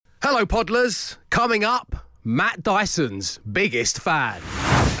Hello, Podlers. Coming up, Matt Dyson's biggest fan.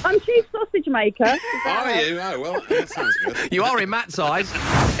 I'm chief sausage maker. Are you? Oh, well, that sounds good. You are in Matt's eyes.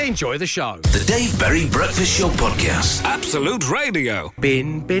 Enjoy the show. The Dave Berry Breakfast Show Podcast. Absolute Radio.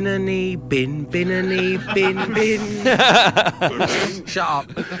 Bin, binany, bin, binany, bin, bin. Shut up.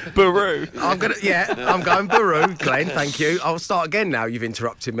 Baru. I'm going Baru, Glenn, thank you. I'll start again now, you've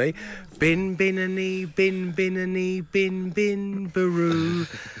interrupted me. Bin, binany, bin, binany, bin, bin, Baru.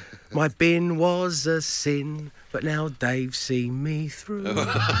 My bin was a sin, but now Dave's seen me through. Nice.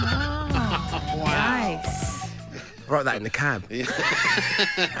 I wrote that in the cab.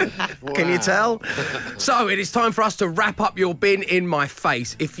 Can you tell? So it is time for us to wrap up your bin in my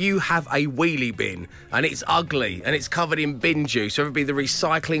face. If you have a wheelie bin and it's ugly and it's covered in bin juice, whether it be the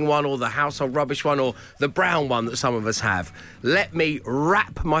recycling one or the household rubbish one or the brown one that some of us have, let me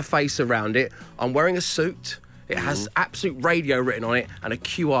wrap my face around it. I'm wearing a suit. It has Absolute Radio written on it and a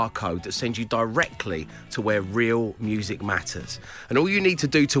QR code that sends you directly to where real music matters. And all you need to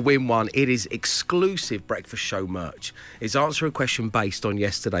do to win one, it is exclusive Breakfast Show merch, is answer a question based on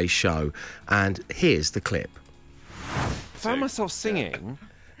yesterday's show. And here's the clip. I found myself singing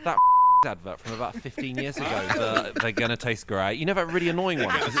that advert from about 15 years ago, they're going to taste great. You know that really annoying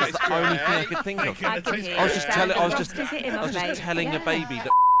one? Because it's the only thing I could think of. I was just telling a baby that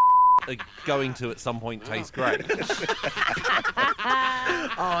are going to at some point taste great.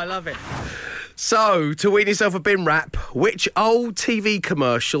 Oh, I love it. So, to win yourself a bin wrap, which old TV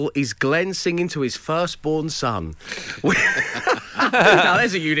commercial is Glenn singing to his firstborn son? Now,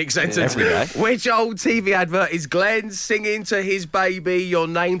 there's a unique sentence. Every day. Which old TV advert is Glenn singing to his baby? Your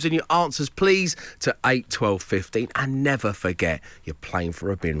names and your answers, please, to 8, 12, 15. And never forget, you're playing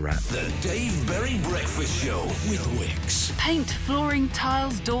for a bin wrap. The Dave Berry Breakfast Show with Wix. Paint, flooring,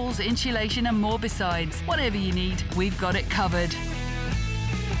 tiles, doors, insulation and more besides. Whatever you need, we've got it covered.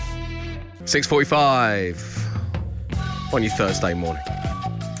 6:45 on your Thursday morning.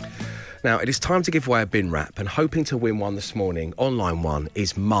 Now, it is time to give away a bin wrap, and hoping to win one this morning, online one,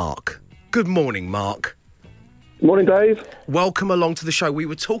 is Mark. Good morning, Mark. Morning, Dave. Welcome along to the show. We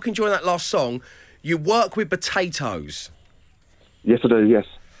were talking during that last song. You work with potatoes. Yes, I do, yes.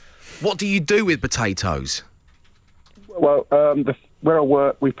 What do you do with potatoes? Well, where I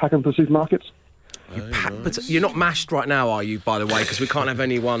work, we pack them for supermarkets. You're not mashed right now, are you, by the way? Because we can't have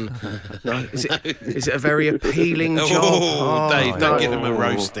anyone... No, is it a very appealing job? Oh, Dave, don't give him a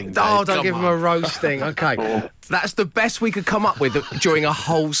roasting, Dave. Oh, don't give him a roasting. OK. That's the best we could come up with during a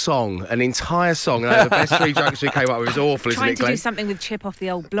whole song, an entire song. The best three jokes we came up with. It was awful, isn't it, Glenn? Trying to do something with Chip off the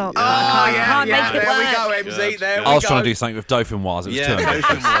old block. Oh, Can't make it there we work. go, MZ, there we go. I was trying to do something with Dauphinoise. It was too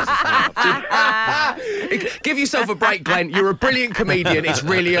ambitious. Give yourself a break, Glenn. You're a brilliant comedian. It's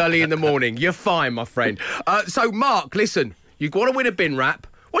really early in the morning. You're fine, my friend. So, Mark, listen, you want to win a bin wrap.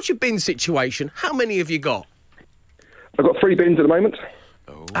 What's your bin situation? How many have you got? I've got 3 bins at the moment.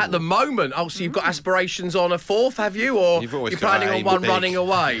 At the moment? Oh, so you've got aspirations on a fourth, have you? Or You've always you're got planning to on aim one big. running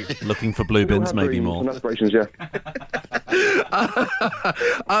away? Looking for blue bins, maybe Dreams more. and aspirations, yeah.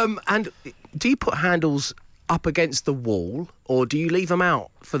 And do you put handles up against the wall, or do you leave them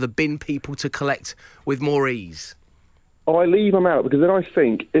out for the bin people to collect with more ease? I leave them out because then I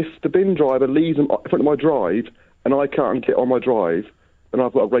think if the bin driver leaves them in front of my drive and I can't get on my drive, then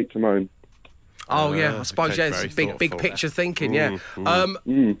I've got a rate to moan. Oh, yeah, I suppose, okay, yeah, it's very big thoughtful. picture thinking, yeah.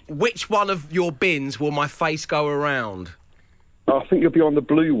 Which one of your bins will my face go around? I think you'll be on the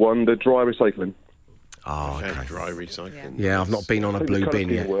blue one, the dry recycling. Oh, Okay, dry recycling. yeah, I've not been on a I think the blue colour bin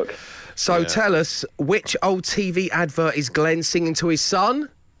scheme yet. will work. So tell us, which old TV advert is Glenn singing to his son?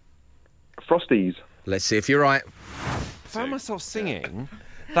 Frosties. Let's see if you're right. I found myself singing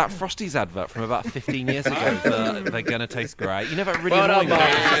that Frosties advert from about 15 years ago, they're going to taste great. You know that really Well done, annoying one?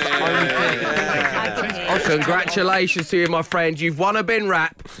 Mark. It's just the only thing I can think of. Oh, congratulations to you, my friend. You've won a bin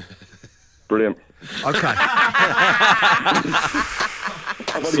wrap. Brilliant. Okay.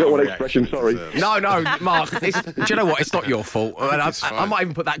 I've only got one expression, sorry. No, Mark. Do you know what? It's not your fault. And I might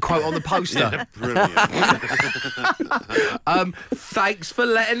even put that quote on the poster. Brilliant. Thanks for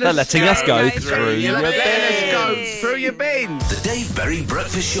letting They're letting us go through You're your letting us bin. go through your bins. The Dave Berry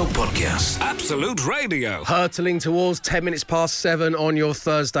Breakfast Show Podcast. Absolute Radio. Hurtling towards 10 minutes past 7 on your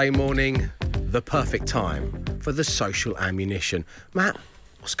Thursday morning. The perfect time for the social ammunition. Matt,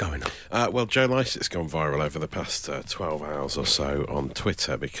 What's going on? Well, Joe Lycett's gone viral over the past 12 hours or so on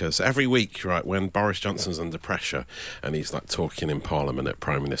Twitter because every week, right, when Boris Johnson's under pressure and he's like talking in Parliament at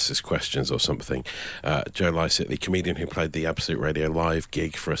Prime Minister's questions or something, Joe Lycett, the comedian who played the Absolute Radio Live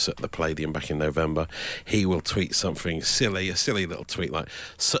gig for us at the Palladium back in November, he will tweet something silly, a silly little tweet like,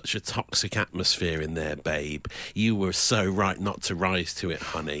 "Such a toxic atmosphere in there, babe. You were so right not to rise to it,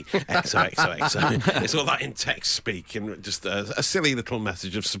 honey." XOXOXO. It's all that in text speak and just a silly little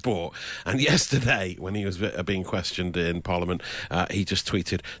message of support. And yesterday, when he was being questioned in Parliament, he just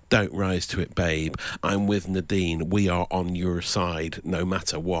tweeted, "Don't rise to it, babe. I'm with Nadine. We are on your side, no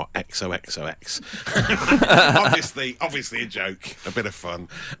matter what. XOXOX." obviously a joke, a bit of fun.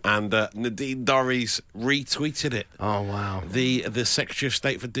 And Nadine Dorries retweeted it. Oh, wow. The Secretary of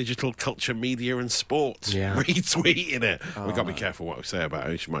State for Digital Culture, Media and Sport retweeted it. We've got to be careful what we say about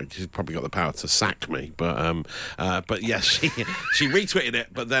her. She's probably got the power to sack me. But yes, she retweeted it.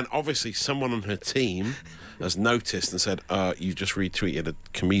 But then obviously someone on her team has noticed and said, "You just retweeted a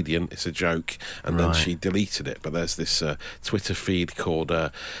comedian. It's a joke." And then she deleted it. But there's this Twitter feed called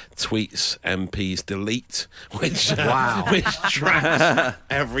Tweets MPs Delete, which tracks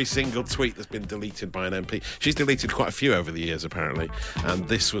every single tweet that's been deleted by an MP. She's deleted quite a few over the years, apparently. And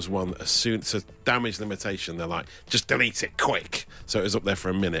this was one as soon it's a damage limitation. They're like, just delete it quick. So it was up there for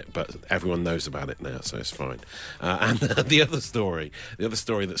a minute, but everyone knows about it now, so it's fine. And the other story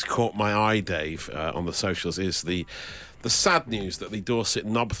that's caught my eye, Dave, on the socials is the sad news that the Dorset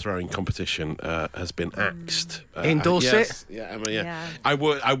knob throwing competition has been axed. In Dorset? Yes. Yeah, Emma, yeah.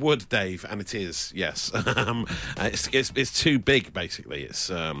 I would, Dave, and it is, yes. It's too big, basically.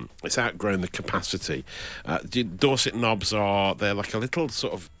 It's outgrown the capacity. Dorset knobs they're like a little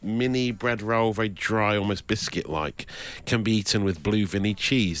sort of mini bread roll, very dry, almost biscuit-like. Can be eaten with blue Vinny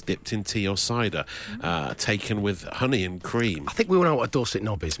cheese, dipped in tea or cider, taken with honey and cream. I think we all know what a Dorset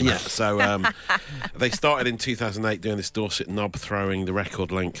knob is, mate. Yeah, so they started in 2008 doing this Dorset knob throwing. The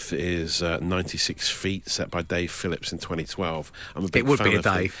record length is 96 feet, set by Dave Phillips in 2012. I'm a big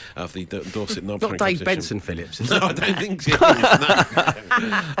fan of the Dorset knob throwing Not Dave competition. Benson Phillips, is No, it? I don't think so.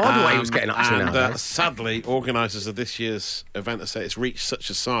 I wonder what he was getting up to now. Sadly, organisers of this year's event have said it's reached such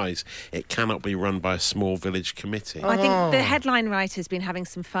a size it cannot be run by a small village committee. I think the headline writer's been having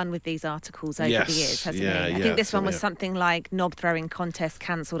some fun with these articles over the years, hasn't he? I think this one was something like knob throwing contest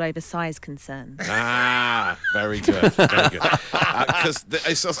cancelled over size concerns. Very good. Very good. Because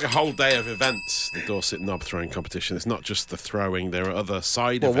it's like a whole day of events, the Dorset knob throwing competition. It's not just the throwing, there are other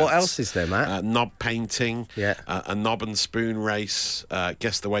side events. What else is there, Matt? Knob painting, a knob and spoon race,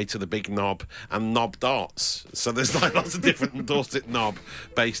 guess the way to the big knob, and knob darts. So there's like lots of different Dorset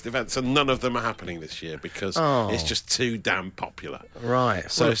knob-based events, and none of them are happening this year because it's just too damn popular. Right,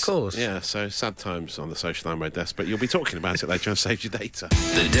 So well, of course. Yeah, so sad times on the Social Ammo desk, but you'll be talking about it later on Save Your Data.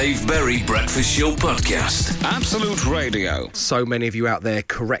 The Dave Berry Breakfast Show Podcast. Absolute Radio. So many of you out there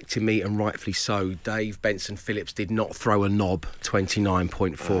correcting me, and rightfully so. Dave Benson Phillips did not throw a knob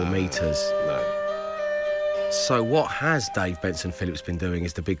 29.4 metres. No. So what has Dave Benson Phillips been doing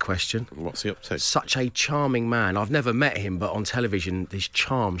is the big question. What's he up to? Such a charming man. I've never met him, but on television, his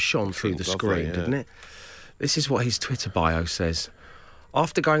charm shone through the screen, didn't it? This is what his Twitter bio says.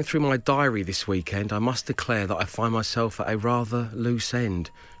 After going through my diary this weekend, I must declare that I find myself at a rather loose end.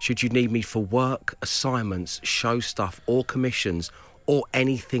 Should you need me for work, assignments, show stuff or commissions or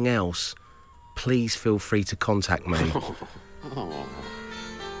anything else, please feel free to contact me. I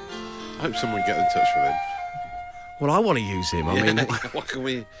hope someone get in touch with him. Well, I want to use him. I mean, what can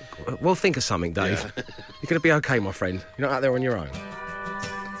we... Well, think of something, Dave. Yeah. You're going to be okay, my friend. You're not out there on your own.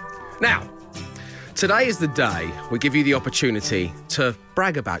 Now, today is the day we give you the opportunity to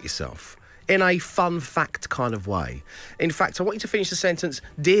brag about yourself in a fun fact kind of way. In fact, I want you to finish the sentence,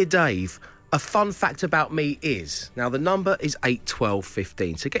 "Dear Dave, a fun fact about me is..." Now, the number is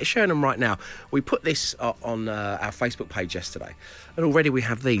 81215. So get sharing them right now. We put this on our Facebook page yesterday, and already we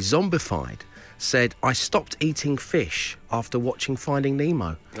have these. Zombified said, "I stopped eating fish after watching Finding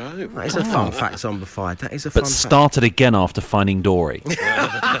Nemo." Oh. That is a fun fact, Zombified. That is a fun But fact. started again after Finding Dory.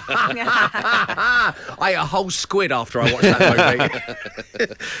 I ate a whole squid after I watched that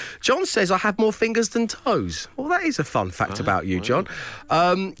movie. John says, "I have more fingers than toes." Well, that is a fun fact about you, John.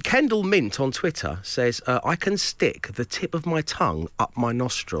 Kendall Mint on Twitter says, "I can stick the tip of my tongue up my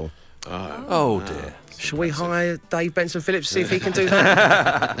nostril." Oh, dear. Shall we hire Dave Benson Phillips to see if he can do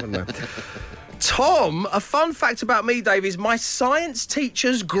that? I don't know. Tom, a fun fact about me, Dave, is my science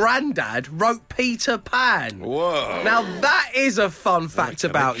teacher's granddad wrote Peter Pan. Whoa. Now, that is a fun fact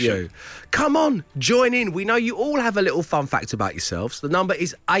about you. Come on, join in. We know you all have a little fun fact about yourselves. The number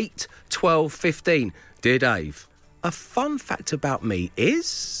is 81215. Dear Dave, a fun fact about me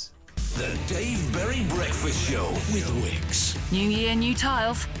is... The Dave Berry Breakfast Show with Wickes. New year, new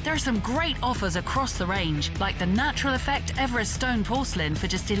tiles. There are some great offers across the range, like the Natural Effect Everest Stone Porcelain for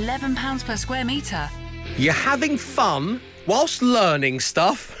just £11 per square metre. You're having fun whilst learning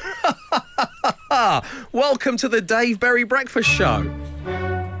stuff? Welcome to the Dave Berry Breakfast Show,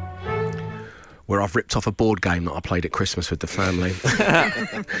 where I've ripped off a board game that I played at Christmas with the family.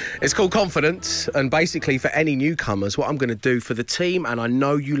 It's called Confidence, and basically for any newcomers, what I'm going to do for the team, and I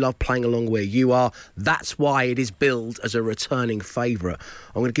know you love playing along where you are, that's why it is billed as a returning favourite.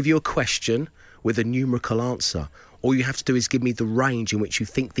 I'm going to give you a question with a numerical answer. All you have to do is give me the range in which you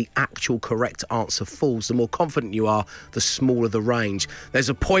think the actual correct answer falls. The more confident you are, the smaller the range. There's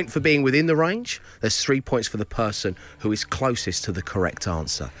a point for being within the range. There's 3 points for the person who is closest to the correct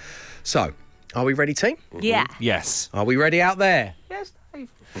answer. So, are we ready, team? Yeah. Yes. Are we ready out there? Yes, Dave.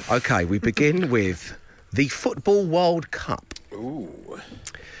 OK, we begin with the Football World Cup. Ooh.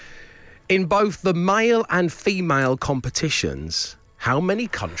 In both the male and female competitions, how many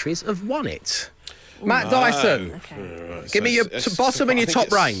countries have won it? Matt Dyson, give me your bottom and your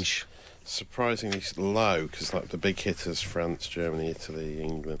top range. Surprisingly low, because like the big hitters, France, Germany, Italy,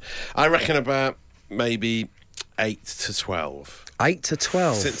 England. I reckon about maybe 8 to 12. 8 to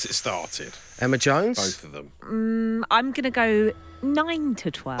 12? Since it started. Emma Jones? Both of them. I'm going to go 9 to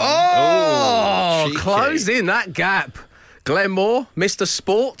 12. Oh, closing that gap. Glenn Moore, Mr.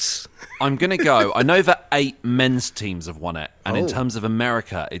 Sports. I'm going to go. I know that 8 men's teams have won it. And in terms of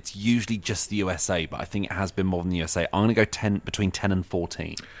America, it's usually just the USA, but I think it has been more than the USA. I'm going to go between 10 and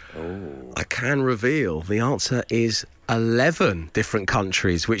 14. I can reveal the answer is 11 different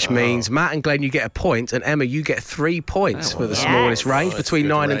countries, which means Matt and Glenn, you get a point, and Emma, you get 3 points for the smallest range, between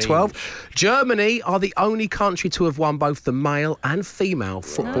 9 and 12. Germany are the only country to have won both the male and female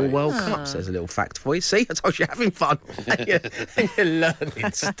Football World Cups. There's a little fact for you. See, I told you, having fun and you're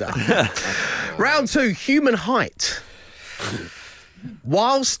learning stuff. Round 2, human height.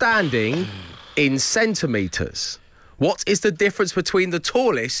 While standing in centimetres, what is the difference between the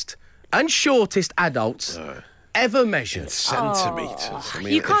tallest and shortest adults ever measured? In centimetres. I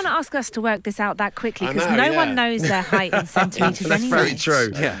mean, You can't ask us to work this out that quickly, because no one knows their height in centimetres That's anyway. very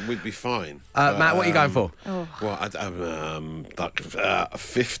true. Yeah, we'd be fine. Matt, what are you going for? Well, like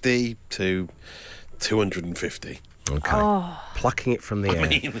 50 to 250. Okay. Plucking it from the air.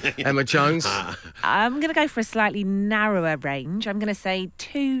 Emma Jones? I'm going to go for a slightly narrower range. I'm going to say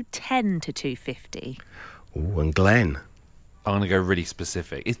 210 to 250. Ooh, and Glenn? I'm going to go really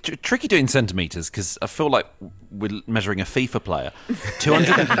specific. It's tricky doing centimetres because I feel like we're measuring a FIFA player.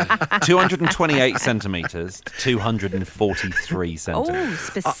 228 centimetres to 243 centimetres. Oh,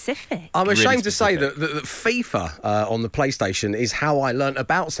 specific. I'm ashamed to say that FIFA on the PlayStation is how I learnt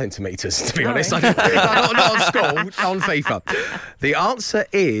about centimetres, to be honest. Not on school, on FIFA. The answer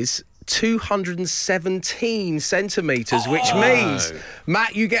is 217 centimetres, which means,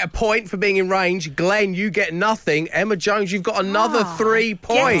 Matt, you get a point for being in range. Glenn, you get nothing. Emma Jones, you've got another 3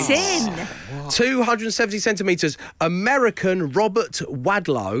 points. Get in. 270 centimetres. American Robert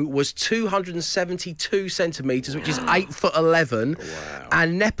Wadlow was 272 centimetres, which is 8'11". Wow.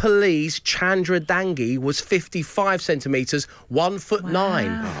 And Nepalese Chandra Dangi was 55 centimetres,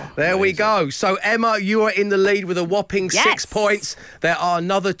 1'9". There we go. So, Emma, you are in the lead with a whopping 6 points. There are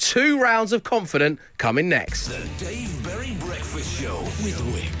another 2 rounds of confident coming next. The Dave Berry Breakfast Show with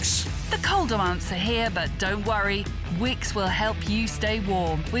Wickes. The colder months are here, but don't worry. Wickes will help you stay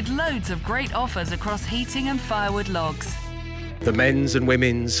warm with loads of great offers across heating and firewood logs. The men's and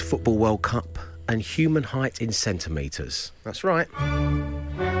women's Football World Cup and human height in centimetres. That's right.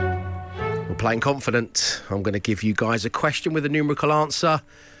 We're playing confident. I'm going to give you guys a question with a numerical answer.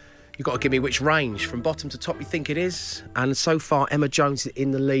 You've got to give me which range from bottom to top you think it is. And so far, Emma Jones is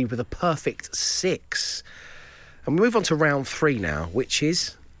in the lead with a perfect 6. And we move on to round 3 now, which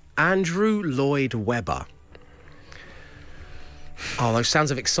is Andrew Lloyd Webber. Oh, those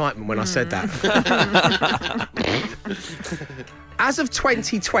sounds of excitement when I said that. As of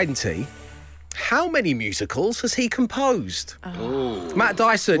 2020, how many musicals has he composed? Matt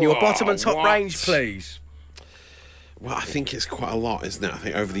Dyson, your bottom and top range, please. Well, I think it's quite a lot, isn't it? I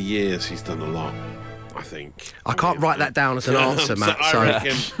think over the years he's done a lot, I think. I can't write that down as an answer, Matt. So I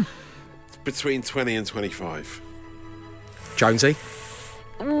reckon between 20 and 25. Jonesy?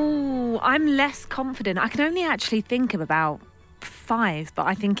 Ooh, I'm less confident. I can only actually think of about 5, but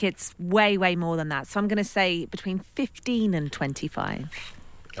I think it's way, way more than that. So I'm going to say between 15 and 25.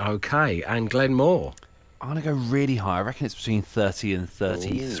 OK, and Glenn Moore? I'm going to go really high. I reckon it's between 30 and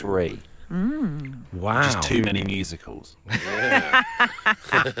 33. Wow. Just too many musicals.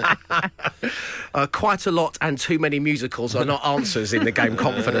 Quite a lot and too many musicals are not answers in the game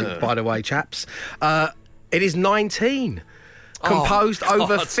Confident, by the way, chaps. It is 19. Composed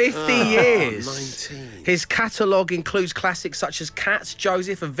over 50 years. 19. His catalogue includes classics such as Cats,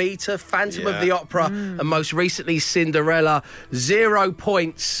 Joseph, Evita, Phantom of the Opera, and most recently Cinderella. 0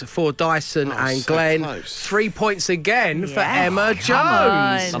 points for Dyson and so Glenn. close. 3 points again for Emma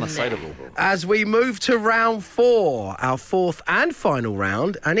Jones. Unassailable. As we move to round 4, our fourth and final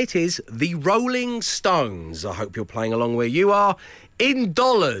round, and it is the Rolling Stones. I hope you're playing along where you are. In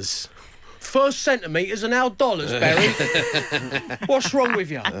dollars. First centimetres are now dollars, Barry. What's wrong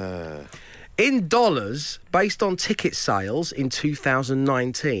with you? In dollars, based on ticket sales in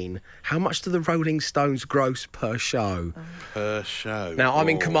 2019, how much do the Rolling Stones gross per show? Per show. Now, I'm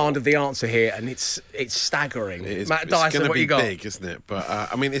in command of the answer here, and it's staggering. It is, Matt it's Dyson, gonna what be you got? big, isn't it? But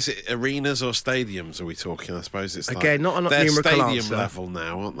I mean, is it arenas or stadiums? Are we talking? I suppose it's Again, not a they're numerical stadium answer. level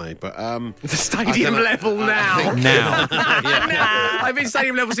now, aren't they? But The stadium level now. I've been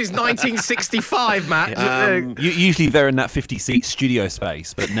stadium level since 1965, Matt. Usually they're in that 50-seat studio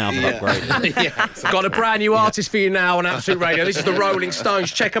space, but now they're upgraded. Got a brand new artist for you now on Absolute Radio. This is the Rolling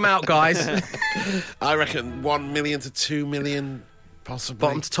Stones. Check them out, guys. I reckon 1 million to 2 million, possibly.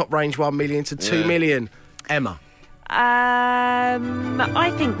 Bottom to top range, 1 million to 2 million. Emma.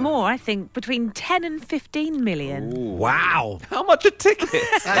 I think more. I think between 10 and 15 million. Wow. How much are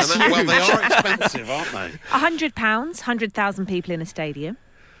tickets? Well, they are expensive, aren't they? £100, 100,000 people in a stadium.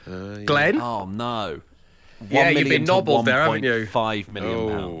 Glenn? Oh, no. Yeah, 1 you've been million to nobbled there, haven't you? 1.5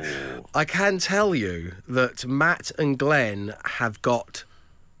 million pounds. I can tell you that Matt and Glenn have got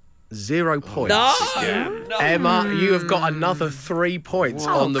 0 points. Emma, you have got another 3 points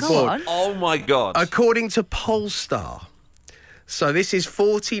on the go board. on. Oh, my God. According to Polestar, so this is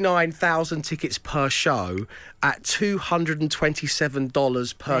 49,000 tickets per show at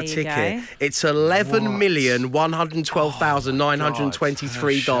 $227 per There you ticket. go. It's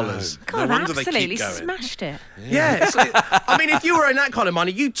 $11,112,923. God, No wonder they keep absolutely going. smashed it. Yeah, I mean, if you were in that kind of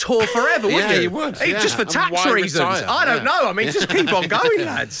money, you'd tour forever, wouldn't Yeah, you? you would, Hey, yeah. Just for And tax why reasons. retire? I don't Yeah. know. I mean, just keep on going,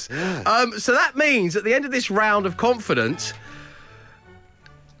 lads. So that means at the end of this round of confidence,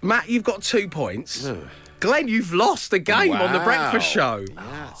 Matt, you've got 2 points. Glenn, you've lost the game on the breakfast show.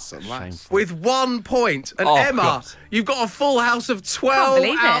 Yes, at last. With 1 point. And Oh, Emma, God. you've got a full house of Can't 12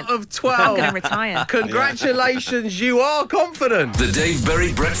 believe out it. of 12. I'm going to retire. Congratulations, you are confident. The Dave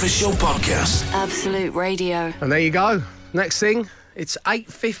Berry Breakfast Show Podcast. Absolute Radio. And there you go. Next thing, it's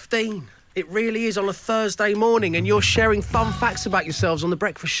 8:15. It really is on a Thursday morning, and you're sharing fun facts about yourselves on the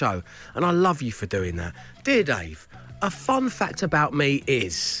breakfast show. And I love you for doing that. Dear Dave, a fun fact about me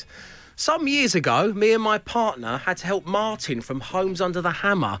is... Some years ago, me and my partner had to help Martin from Homes Under the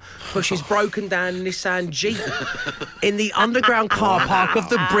Hammer push his broken down Nissan Jeep in the underground car park of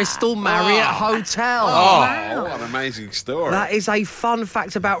the Bristol Marriott Hotel. Oh, what an amazing story. That is a fun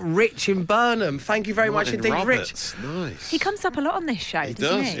fact about Rich in Burnham. Thank you very much Martin indeed, Rich. Roberts. Nice. He comes up a lot on this show, He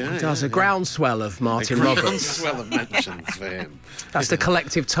doesn't does, he? yeah. Does a groundswell of Martin Roberts. Groundswell of mentions for him. That's the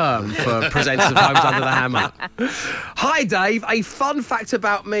collective term for presenters of Homes Under the Hammer. Hi, Dave. A fun fact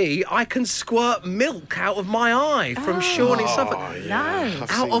about me, I can squirt milk out of my eye from Sean in Suffolk. No. I've Out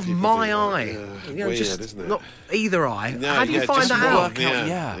seen of people my do that, eye. yeah. You know, Weird, just isn't it? not either eye. No, How do you yeah, find just that out? work out,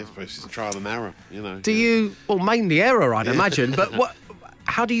 yeah. It's supposed to trial and error, you know. Do you, well, mainly error, I'd imagine, but what?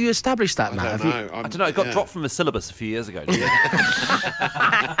 How do you establish that, Matt? I Have don't you- know. I don't know, it got dropped from the syllabus a few years ago. Didn't it?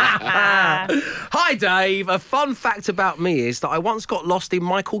 Hi, Dave. A fun fact about me is that I once got lost in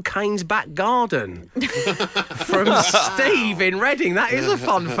Michael Caine's back garden. From Steve in Reading. That is a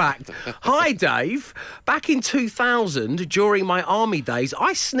fun fact. Hi, Dave. Back in 2000, during my army days,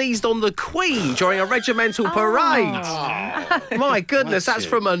 I sneezed on the Queen during a regimental parade. My goodness, that's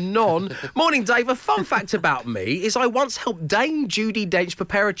from a non. Morning, Dave. A fun fact about me is I once helped Dame Judi Dench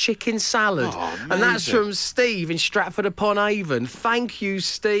prepare a chicken salad. And that's amazing. from Steve in Stratford-upon-Avon. Thank you,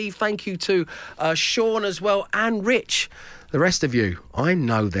 Steve. Thank you to Sean as well and Rich. The rest of you, I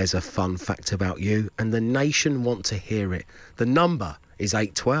know there's a fun fact about you and the nation want to hear it. The number is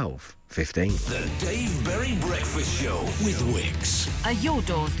 812 15. The Dave Berry Breakfast Show with Wix. Are your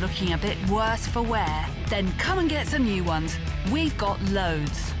doors looking a bit worse for wear? Then come and get some new ones. We've got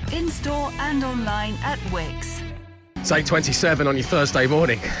loads. In-store and online at Wix. It's 8:27 on your Thursday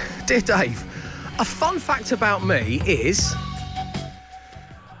morning. Dear Dave, a fun fact about me is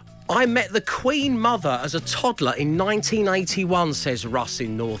I met the Queen Mother as a toddler in 1981, says Russ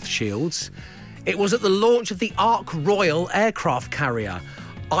in North Shields. It was at the launch of the Ark Royal aircraft carrier.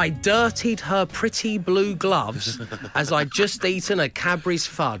 I dirtied her pretty blue gloves as I'd just eaten a Cadbury's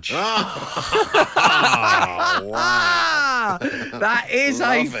fudge. Oh, wow. That is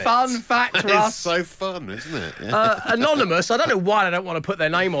a fun fact for It's us. so fun, isn't it? Yeah. Anonymous, I don't know why they don't want to put their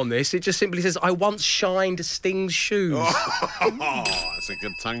name on this. It just simply says, I once shined Sting's shoes. That's a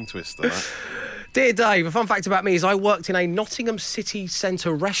good tongue twister, that. Dear Dave, a fun fact about me is I worked in a Nottingham city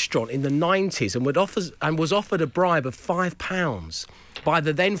centre restaurant in the 90s and was offered a bribe of £5 by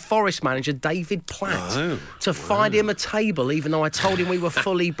the then Forest manager David Platt to find him a table, even though I told him we were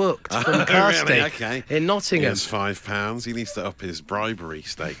fully booked from Kirsty Really? Okay. in Nottingham. Here's £5. He needs to up his bribery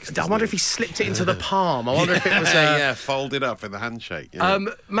stakes. I wonder if he slipped it into the palm. I wonder if it was... yeah, folded up in the handshake. Yeah.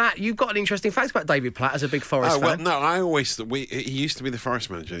 Matt, you've got an interesting fact about David Platt as a big Forest well, fan. no, I always thought he used to be the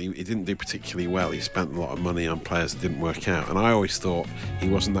Forest manager. He didn't do particularly well. He spent a lot of money on players that didn't work out, and I always thought he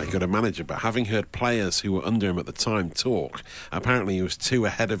wasn't that good a manager. But having heard players who were under him at the time talk, apparently he was too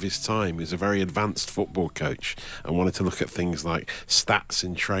ahead of his time. He was a very advanced football coach and wanted to look at things like stats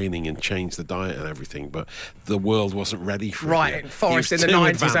in training and change the diet and everything. But the world wasn't ready for it. Right, yet. Forest He in was the too 90s,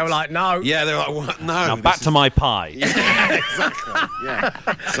 advanced. they were like, no. Yeah, they were like, what? No. Now back to my pie. Yeah, exactly.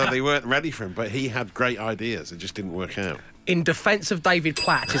 Yeah. So they weren't ready for him, but he had great ideas. It just didn't work out. In Defence of David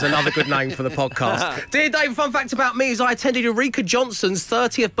Platt is another good name for the podcast. Dear Dave, fun fact about me is I attended Eureka Johnson's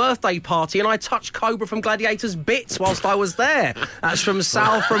 30th birthday party and I touched Cobra from Gladiator's bits whilst I was there. That's from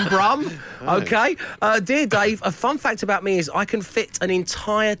Sal from Brum. Okay. Dear Dave, a fun fact about me is I can fit an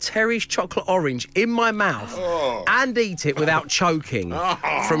entire Terry's chocolate orange in my mouth and eat it without choking.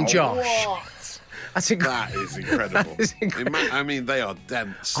 From Josh. What? That is incredible. That is incredible. I mean, they are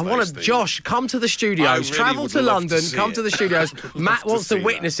dense. I want to, Josh, come to the studios, really travel would to love London, to see come it. to the studios. Matt wants to see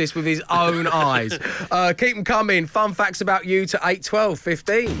witness this with his own eyes. Keep them coming. Fun facts about you to 8, 12,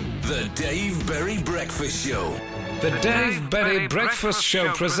 15. The Dave Berry Breakfast Show. The Dave Berry Breakfast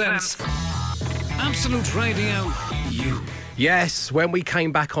Show presents Absolute Radio U. Yes, when we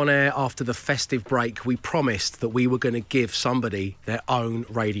came back on air after the festive break, we promised that we were going to give somebody their own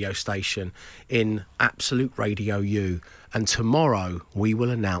radio station in Absolute Radio U. And tomorrow we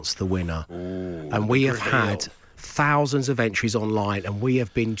will announce the winner. And we have had thousands of entries online, and we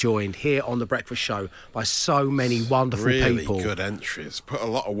have been joined here on The Breakfast Show by so many wonderful people. Really good entries. Put a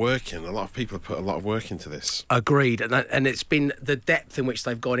lot of work in. A lot of people have put a lot of work into this. Agreed. And it's been the depth in which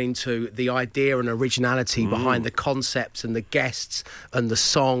they've gone into the idea and originality behind the concepts and the guests and the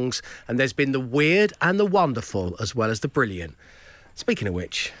songs. And there's been the weird and the wonderful as well as the brilliant. Speaking of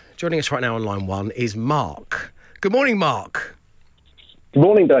which, joining us right now on line 1 is Mark. Good morning, Mark. Good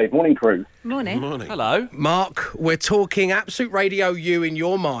morning, Dave. Morning, crew. Morning. Good morning. Hello. Mark, we're talking Absolute Radio U in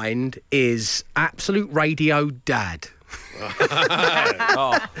your mind is Absolute Radio Dad.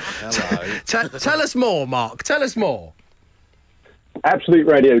 Oh, Hello. Tell us more, Mark. Tell us more. Absolute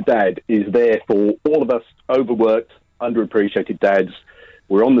Radio Dad is there for all of us overworked, underappreciated dads.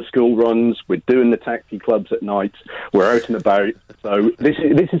 We're on the school runs. We're doing the taxi clubs at night. We're out and about. So this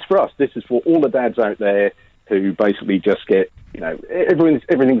is for us. This is for all the dads out there who basically just get,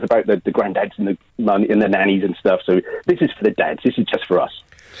 everything's about the granddads and the money and the nannies and stuff. So this is for the dads. This is just for us.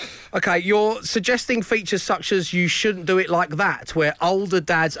 Okay, you're suggesting features such as You Shouldn't Do It Like That, where older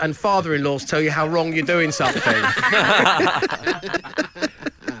dads and father-in-laws tell you how wrong you're doing something.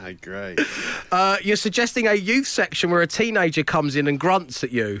 Great. You're suggesting a youth section where a teenager comes in and grunts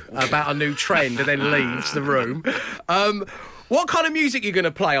at you about a new trend and then leaves the room. What kind of music are you going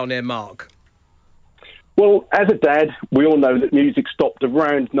to play on there, Mark? Well, as a dad, we all know that music stopped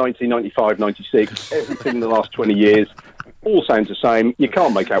around 1995, 96. Everything in the last 20 years all sounds the same. You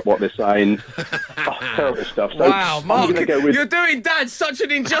can't make out what they're saying. Terrible stuff. So Wow, Mark, with... you're doing Dad such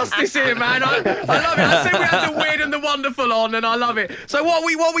an injustice here, man. I love it. I said we had the weird and the wonderful on, and I love it. So what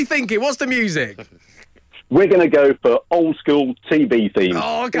are we thinking? What's the music? We're going to go for old school TB theme.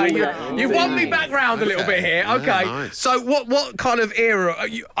 Oh, okay. You've won me back round a little bit here. Okay. Nice. So what kind of era are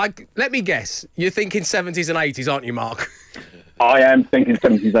you? Let me guess. You're thinking 70s and 80s, aren't you, Mark? I am thinking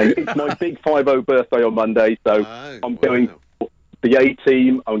 70s, 80s. It's my big 50 birthday on Monday, so I'm going for the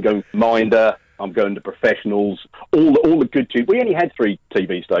A-Team, I'm going for Minder, I'm going to Professionals, all the good tunes. We only had 3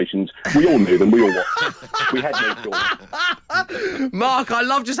 TV stations. We all knew them. We all watched them. We had no choice. Mark, I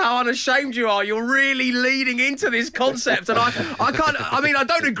love just how unashamed you are. You're really leading into this concept, and I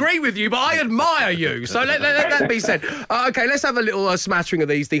don't agree with you, but I admire you. So let that be said. Okay, let's have a little smattering of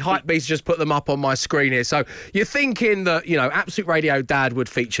these. The hype beast just put them up on my screen here. So you're thinking that, Absolute Radio Dad would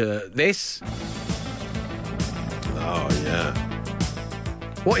feature this? Oh, yeah.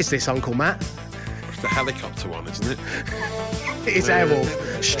 What is this, Uncle Matt? It's the helicopter one, isn't it? It's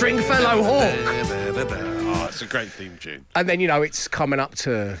Airwolf. Stringfellow Hawk. Oh, it's a great theme tune. And then, it's coming up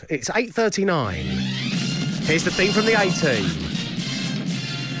to... It's 8:39. Here's the theme from the A-Team.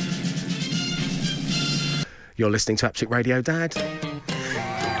 You're listening to Absolute Radio Dad.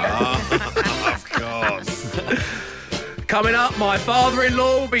 Of course. Coming up, my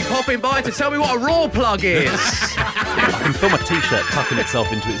father-in-law will be popping by to tell me what a raw plug is. I can feel my T-shirt tucking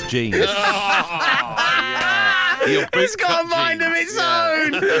itself into its jeans. It's got a mind of its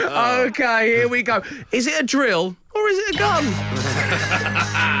own. Okay, here we go. Is it a drill or is it a gun?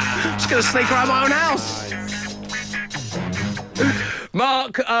 Just going to sneak around my own house.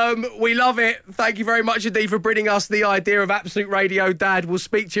 Mark, we love it. Thank you very much indeed for bringing us the idea of Absolute Radio Dad. We'll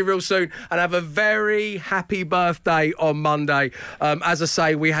speak to you real soon and have a very happy birthday on Monday. As I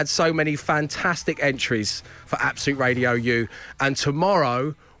say, we had so many fantastic entries for Absolute Radio U. And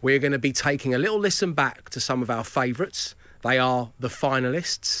tomorrow, we're going to be taking a little listen back to some of our favourites. They are the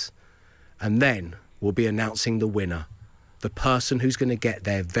finalists. And then we'll be announcing the winner. The person who's going to get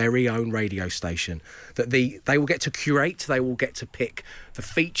their very own radio station, that they will get to curate, they will get to pick the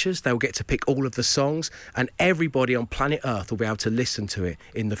features, they will get to pick all of the songs, and everybody on planet Earth will be able to listen to it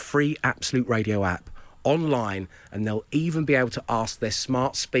in the free Absolute Radio app online, and they'll even be able to ask their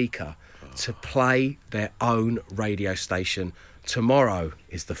smart speaker to play their own radio station. Tomorrow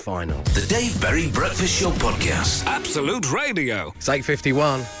is the final. The Dave Berry Breakfast Show Podcast. Absolute Radio. It's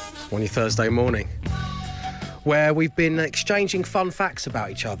 8:51 on your Thursday morning, where we've been exchanging fun facts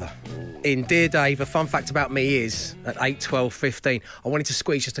about each other. In Dear Dave, a fun fact about me is at 8, 12, 15. I wanted to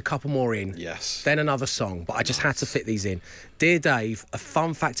squeeze just a couple more in. Yes. Then another song, but I just had to fit these in. Dear Dave, a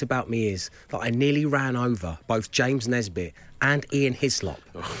fun fact about me is that I nearly ran over both James Nesbitt and Ian Hislop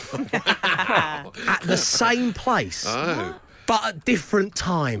at the same place. Oh. But at different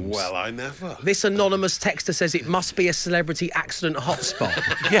times. Well, I never. This anonymous texter says it must be a celebrity accident hotspot.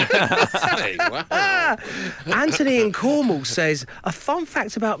 Hey, wow. Anthony in Cornwall says, a fun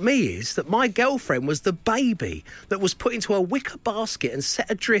fact about me is that my girlfriend was the baby that was put into a wicker basket and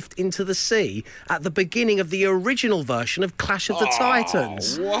set adrift into the sea at the beginning of the original version of Clash of the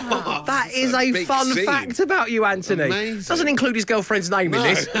Titans. What? That is a big fun scene. fact about you, Anthony. Amazing. Doesn't include his girlfriend's name in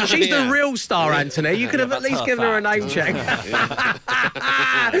this. She's the real star, Anthony. You could have at that's least her given her a fact. name check.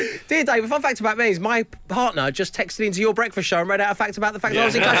 Dear Dave, a fun fact about me is my partner just texted into your breakfast show and read out a fact about the fact that I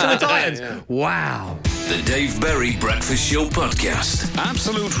was in Clash of the Titans. Wow. The Dave Berry Breakfast Show Podcast.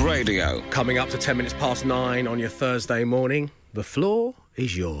 Absolute Radio. Coming up to 10 minutes past 9 on your Thursday morning, the floor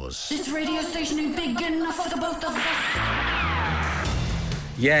is yours. This radio station ain't big enough for the both of us.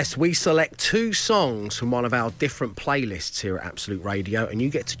 Yes, we select 2 songs from one of our different playlists here at Absolute Radio, and you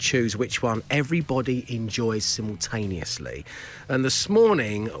get to choose which one everybody enjoys simultaneously. And this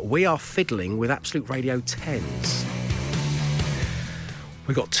morning, we are fiddling with Absolute Radio 10s.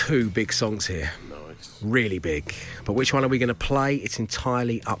 We've got 2 big songs here. Nice. Really big. But which one are we going to play? It's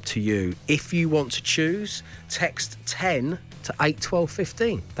entirely up to you. If you want to choose, text 10 to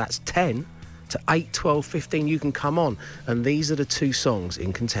 81215. That's 10 to 81215. You can come on, and these are the 2 songs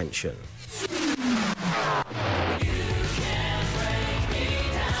in contention.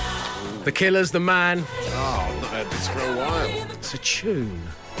 The Killers, The Man. Oh, I've not heard this for a while. It's a tune.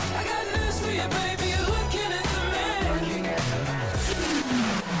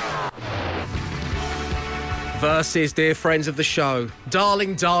 Versus, dear friends of the show,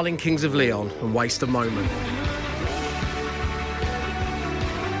 Darling, Darling, Kings of Leon, and Waste a Moment.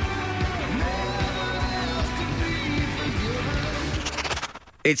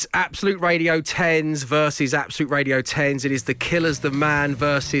 It's Absolute Radio 10s versus Absolute Radio 10s. It is The Killers, The Man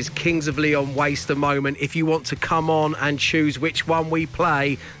versus Kings of Leon, Waste a Moment. If you want to come on and choose which one we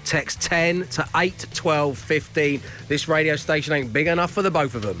play, text 10 to 81215. This radio station ain't big enough for the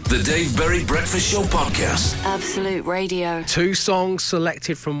both of them. The Dave Berry Breakfast Show Podcast. Absolute Radio. 2 songs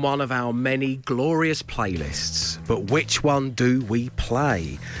selected from one of our many glorious playlists. But which one do we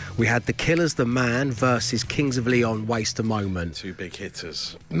play? We had The Killers, The Man versus Kings of Leon, Waste a Moment. 2 big hitters.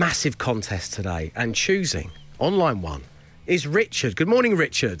 Massive contest today, and choosing online one is Richard. Good morning,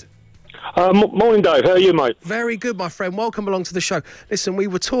 Richard. Morning, Dave. How are you, mate? Very good, my friend. Welcome along to the show. Listen, we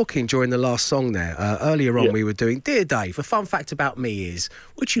were talking during the last song there. Earlier on, we were doing, Dear Dave, a fun fact about me is,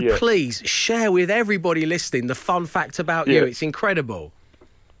 would you please share with everybody listening the fun fact about you? It's incredible.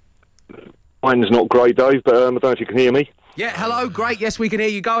 Mine's not great, Dave, but I don't know if you can hear me. Yeah, hello, great. Yes, we can hear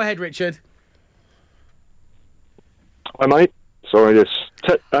you. Go ahead, Richard. Hi, mate. Sorry, this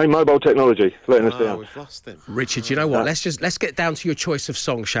mobile technology letting us down. We've lost him. Richard, you know what? Let's get down to your choice of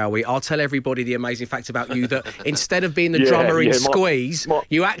song, shall we? I'll tell everybody the amazing fact about you that instead of being the drummer in Squeeze,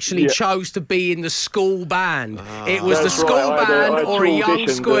 you actually chose to be in the school band. It was the school band or a young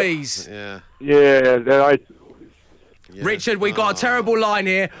Squeeze. Richard, we got a terrible line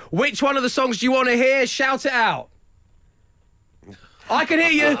here. Which one of the songs do you want to hear? Shout it out. I can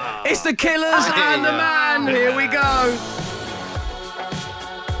hear you. It's the Killers and the Man. Here we go.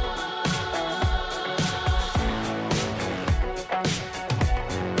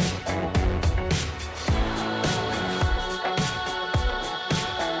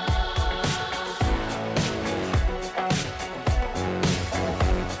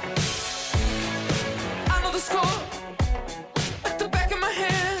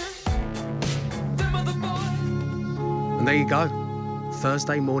 And there you go.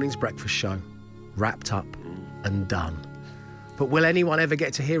 Thursday morning's breakfast show. Wrapped up and done. But will anyone ever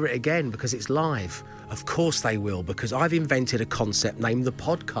get to hear it again because it's live? Of course they will, because I've invented a concept named the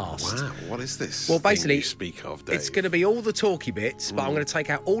podcast. Wow, what is this? Well, basically, you speak of, Dave? It's going to be all the talky bits, but I'm going to take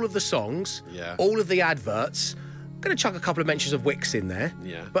out all of the songs, all of the adverts. I'm going to chuck a couple of mentions of Wix in there.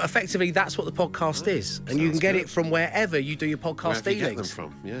 Yeah. But effectively, that's what the podcast is. And you can get it from wherever you do your podcast Wherever you dealings. get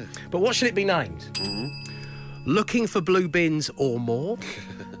them from, yeah. But what should it be named? Looking for blue bins or more?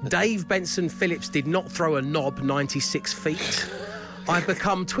 Dave Benson Phillips did not throw a knob 96 feet. I've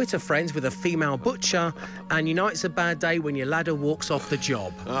become Twitter friends with a female butcher, and you know it's a bad day when your ladder walks off the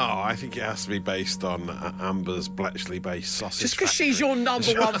job. Oh, I think it has to be based on Amber's Bletchley-based sausage. Just because she's your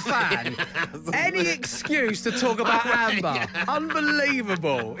number one fan, any excuse to talk about Amber.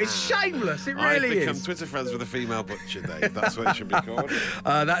 Unbelievable. It's shameless. It really I've become is. Twitter friends with a female butcher, Dave. That's what it should be called.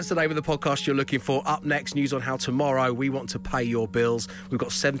 That's the name of the podcast you're looking for. Up next, news on how tomorrow we want to pay your bills. We've got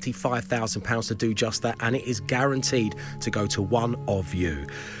 £75,000 to do just that, and it is guaranteed to go to one of you.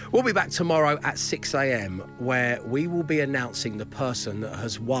 We'll be back tomorrow at 6 a.m, where we will be announcing the person that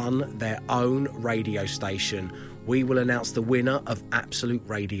has won their own radio station. We will announce the winner of Absolute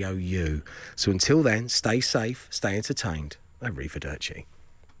Radio U. So until then, stay safe, stay entertained. Arrivederci.